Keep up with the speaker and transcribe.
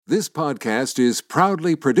This podcast is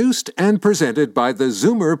proudly produced and presented by the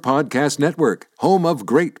Zoomer Podcast Network, home of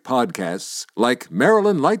great podcasts like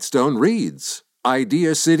Marilyn Lightstone Reads,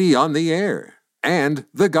 Idea City on the Air, and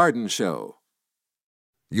The Garden Show.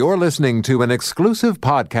 You're listening to an exclusive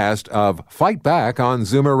podcast of Fight Back on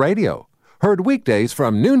Zoomer Radio, heard weekdays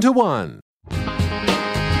from noon to 1.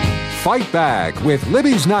 Fight Back with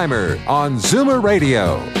Libby Znaimer on Zoomer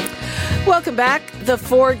Radio. Welcome back. The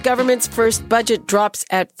Ford government's first budget drops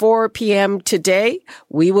at 4 p.m. today.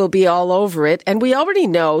 We will be all over it, and we already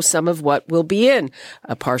know some of what will be in.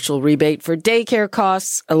 A partial rebate for daycare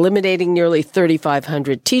costs, eliminating nearly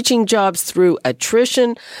 3,500 teaching jobs through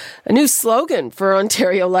attrition, a new slogan for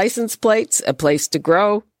Ontario license plates, a place to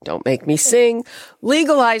grow, don't make me sing,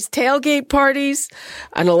 legalized tailgate parties,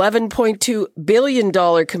 an $11.2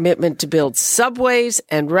 billion commitment to build subways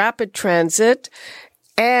and rapid transit,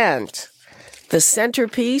 and the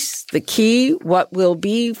centerpiece, the key, what will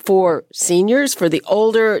be for seniors, for the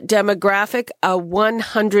older demographic, a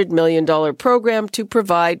 $100 million program to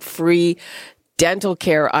provide free dental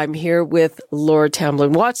care. I'm here with Laura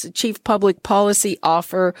Tamblyn-Watts, the Chief Public Policy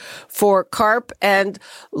Officer for CARP. And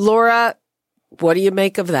Laura, what do you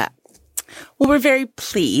make of that? Well, we're very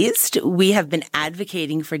pleased. We have been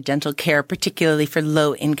advocating for dental care, particularly for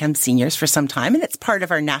low-income seniors, for some time, and it's part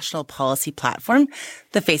of our national policy platform,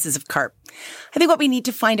 the Faces of CARP. I think what we need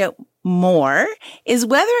to find out more is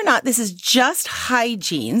whether or not this is just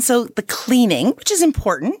hygiene, so the cleaning, which is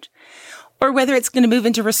important, or whether it's going to move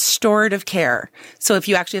into restorative care. So if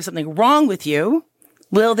you actually have something wrong with you,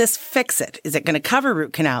 will this fix it? Is it going to cover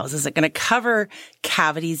root canals? Is it going to cover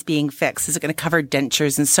cavities being fixed? Is it going to cover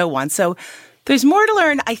dentures and so on? So there's more to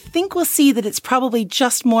learn. I think we'll see that it's probably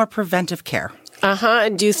just more preventive care.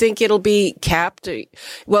 And do you think it'll be capped?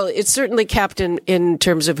 Well, it's certainly capped in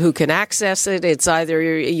terms of who can access it. It's either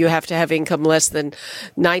you have to have income less than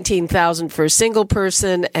 $19,000 for a single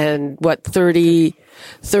person and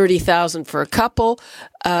 $30,000 for a couple.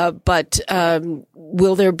 But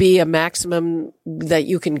will there be a maximum that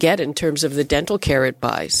you can get in terms of the dental care it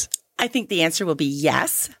buys? I think the answer will be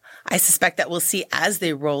yes. I suspect that we'll see as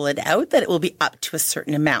they roll it out that it will be up to a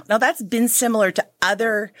certain amount. Now, that's been similar to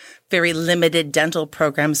other very limited dental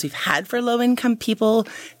programs we've had for low-income people,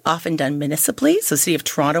 often done municipally. So City of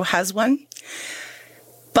Toronto has one.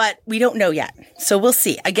 But we don't know yet. So we'll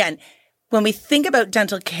see. Again, when we think about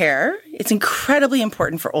dental care, it's incredibly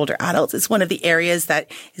important for older adults. It's one of the areas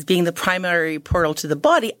that is being the primary portal to the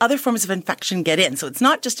body. Other forms of infection get in. So it's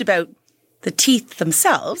not just about the teeth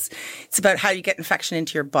themselves. It's about how you get infection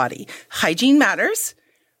into your body. Hygiene matters.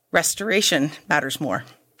 Restoration matters more.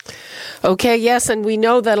 Okay, yes, and we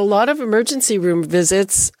know that a lot of emergency room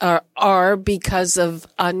visits are because of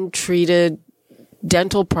untreated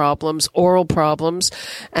dental problems, oral problems,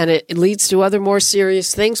 and it leads to other more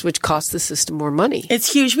serious things which cost the system more money.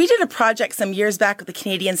 It's huge. We did a project some years back with the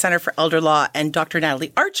Canadian Centre for Elder Law and Dr.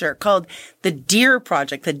 Natalie Archer called the DEAR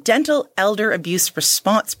Project, the Dental Elder Abuse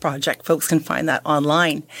Response Project. Folks can find that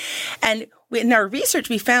online. And in our research,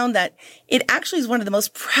 we found that it actually is one of the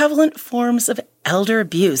most prevalent forms of elder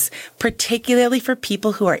abuse, particularly for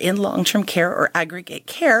people who are in long-term care or aggregate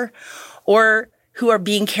care, or who are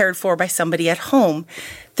being cared for by somebody at home.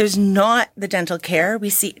 There's not the dental care. We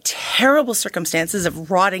see terrible circumstances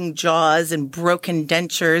of rotting jaws and broken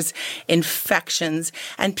dentures, infections,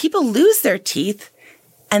 and people lose their teeth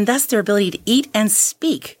and thus their ability to eat and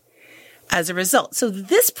speak as a result. So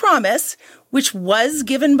this promise, which was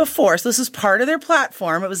given before, so this is part of their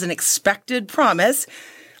platform, it was an expected promise,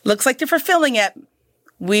 looks like they're fulfilling it.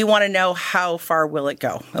 We want to know how far will it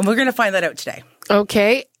go? And we're going to find that out today.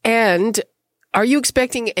 Okay, and are you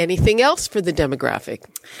expecting anything else for the demographic?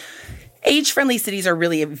 Age-friendly cities are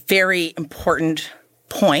really a very important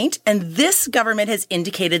point. And this government has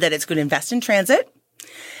indicated that it's going to invest in transit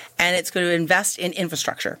and it's going to invest in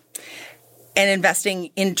infrastructure. And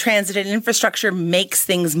investing in transit and infrastructure makes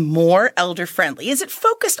things more elder-friendly. Is it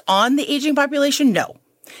focused on the aging population? No.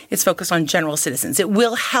 It's focused on general citizens. It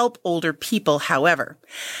will help older people, however.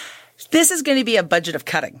 This is going to be a budget of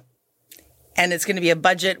cutting. And it's going to be a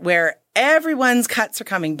budget where everyone's cuts are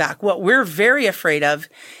coming back. What we're very afraid of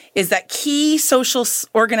is that key social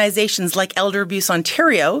organizations like Elder Abuse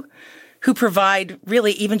Ontario, who provide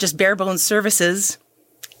really even just bare bones services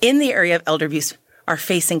in the area of elder abuse, are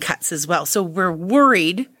facing cuts as well. So we're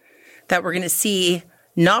worried that we're going to see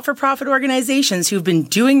not-for-profit organizations who've been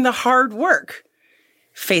doing the hard work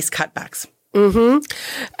face cutbacks. Mm-hmm.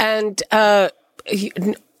 And are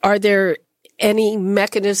there any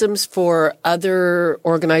mechanisms for other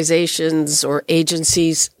organizations or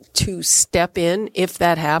agencies to step in if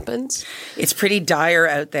that happens? It's pretty dire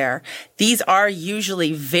out there. These are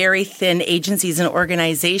usually very thin agencies and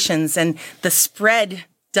organizations, and the spread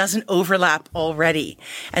doesn't overlap already.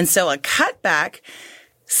 And so a cutback,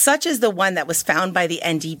 such as the one that was found by the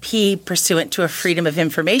NDP pursuant to a Freedom of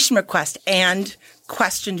Information request and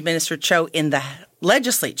questioned Minister Cho in the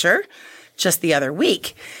legislature just the other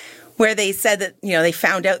week, where they said that, they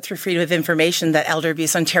found out through Freedom of Information that Elder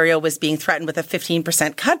Abuse Ontario was being threatened with a 15%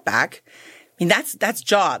 cutback. I mean, that's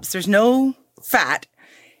jobs. There's no fat.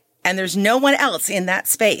 And there's no one else in that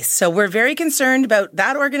space. So we're very concerned about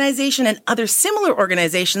that organization and other similar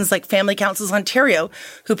organizations like Family Councils Ontario,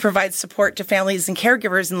 who provide support to families and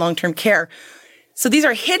caregivers in long-term care. So these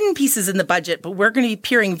are hidden pieces in the budget, but we're going to be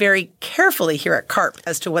peering very carefully here at CARP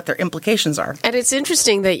as to what their implications are. And it's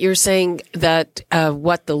interesting that you're saying that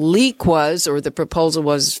what the leak was, or the proposal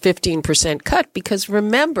was 15% cut, because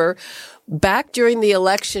remember, back during the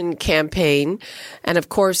election campaign, and of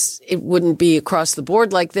course it wouldn't be across the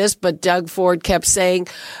board like this, but Doug Ford kept saying,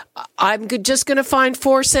 I'm just going to find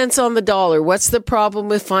 4 cents on the dollar. What's the problem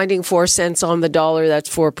with finding 4 cents on the dollar?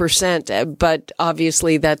 That's 4%. But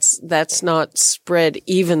obviously that's not spread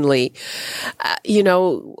evenly.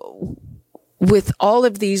 With all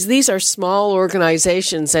of these are small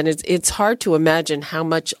organizations, and it's hard to imagine how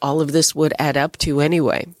much all of this would add up to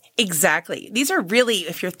anyway. Exactly. These are really,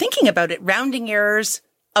 if you're thinking about it, rounding errors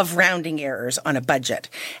of rounding errors on a budget.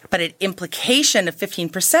 But an implication of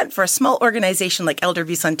 15% for a small organization like Elder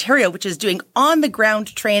Abuse Ontario, which is doing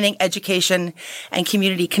on-the-ground training, education, and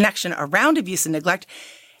community connection around abuse and neglect,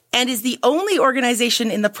 and is the only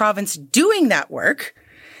organization in the province doing that work,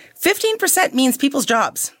 15% means people's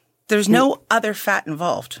jobs. There's no other fat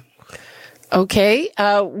involved. Okay.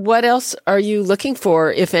 What else are you looking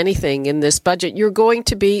for, if anything, in this budget? You're going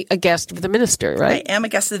to be a guest of the minister, right? I am a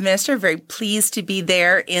guest of the minister. Very pleased to be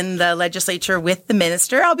there in the legislature with the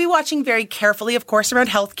minister. I'll be watching very carefully, of course, around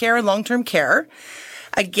healthcare and long-term care.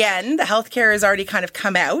 Again, the healthcare has already kind of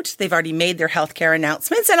come out. They've already made their healthcare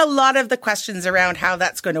announcements, and a lot of the questions around how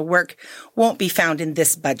that's going to work won't be found in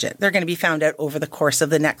this budget. They're going to be found out over the course of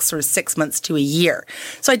the next sort of 6 months to a year.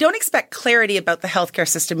 So I don't expect clarity about the healthcare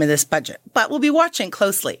system in this budget, but we'll be watching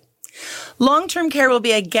closely. Long-term care will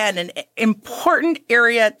be, again, an important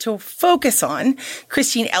area to focus on.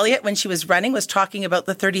 Christine Elliott, when she was running, was talking about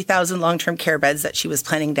the 30,000 long-term care beds that she was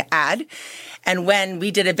planning to add. And when we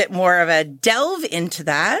did a bit more of a delve into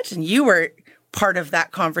that, and you were part of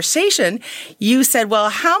that conversation, you said, well,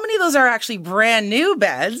 how many of those are actually brand new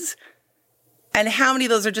beds? And how many of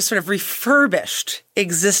those are just sort of refurbished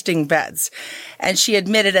existing beds? And she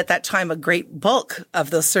admitted at that time a great bulk of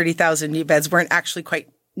those 30,000 new beds weren't actually quite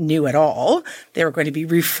new at all. They were going to be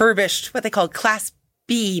refurbished, what they call Class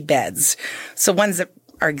B beds. So ones that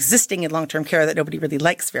are existing in long-term care that nobody really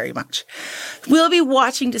likes very much. We'll be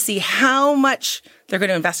watching to see how much they're going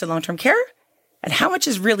to invest in long-term care and how much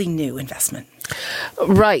is really new investment.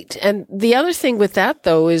 Right. And the other thing with that,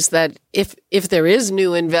 though, is that if there is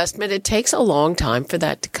new investment, it takes a long time for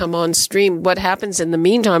that to come on stream. What happens in the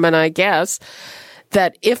meantime, and I guess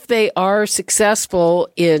that if they are successful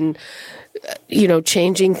in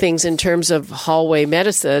changing things in terms of hallway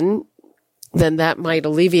medicine, then that might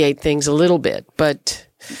alleviate things a little bit. But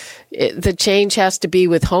the change has to be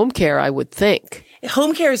with home care, I would think.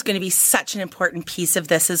 Home care is going to be such an important piece of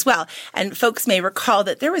this as well. And folks may recall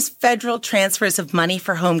that there was federal transfers of money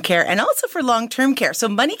for home care and also for long-term care. So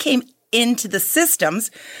money came into the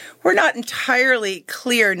systems. We're not entirely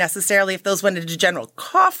clear necessarily if those went into general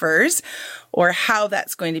coffers or how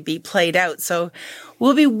that's going to be played out. So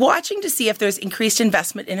we'll be watching to see if there's increased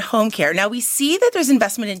investment in home care. Now, we see that there's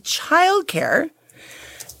investment in childcare,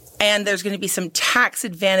 and there's going to be some tax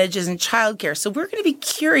advantages in childcare. So we're going to be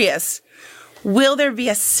curious, will there be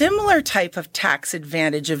a similar type of tax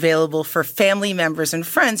advantage available for family members and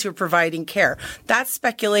friends who are providing care? That's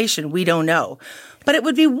speculation. We don't know. But it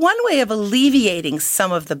would be one way of alleviating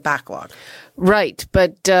some of the backlog. Right.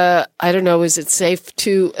 But I don't know, is it safe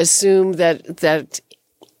to assume that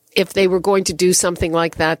if they were going to do something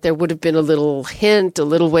like that, there would have been a little hint, a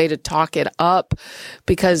little way to talk it up,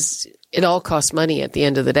 because it all costs money at the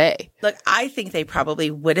end of the day? Look, I think they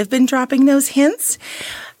probably would have been dropping those hints.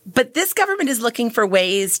 But this government is looking for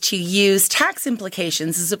ways to use tax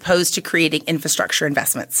implications as opposed to creating infrastructure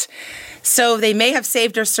investments. So they may have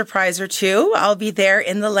saved a surprise or two. I'll be there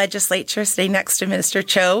in the legislature, sitting next to Minister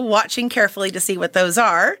Cho, watching carefully to see what those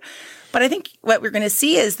are. But I think what we're going to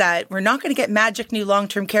see is that we're not going to get magic new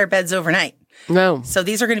long-term care beds overnight. No. So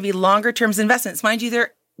these are going to be longer-term investments. Mind you,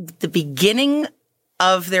 they're the beginning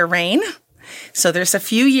of their reign. So there's a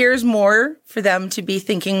few years more for them to be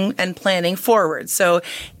thinking and planning forward. So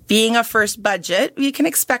being a first budget, you can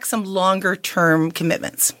expect some longer term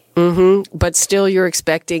commitments. But still, you're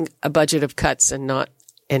expecting a budget of cuts and not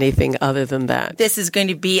anything other than that. This is going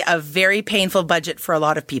to be a very painful budget for a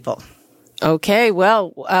lot of people. Okay,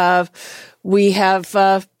 well, we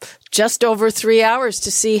have just over 3 hours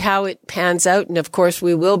to see how it pans out. And of course,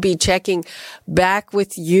 we will be checking back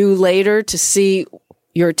with you later to see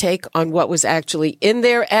your take on what was actually in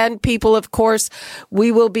there. And people, of course,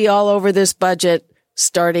 we will be all over this budget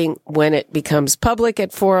starting when it becomes public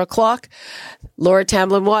at 4:00. Laura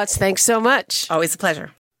Tamblin-Watts, thanks so much. Always a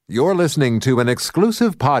pleasure. You're listening to an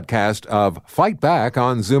exclusive podcast of Fight Back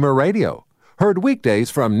on Zoomer Radio. Heard weekdays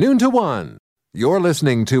from noon to 1. You're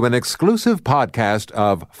listening to an exclusive podcast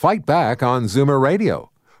of Fight Back on Zoomer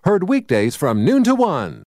Radio. Heard weekdays from noon to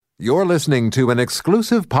 1. You're listening to an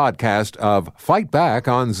exclusive podcast of Fight Back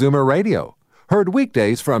on Zoomer Radio. Heard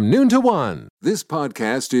weekdays from noon to 1. This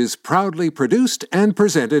podcast is proudly produced and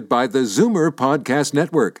presented by the Zoomer Podcast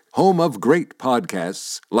Network, home of great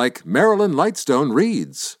podcasts like Marilyn Lightstone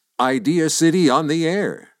Reads, Idea City on the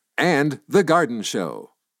Air, and The Garden Show.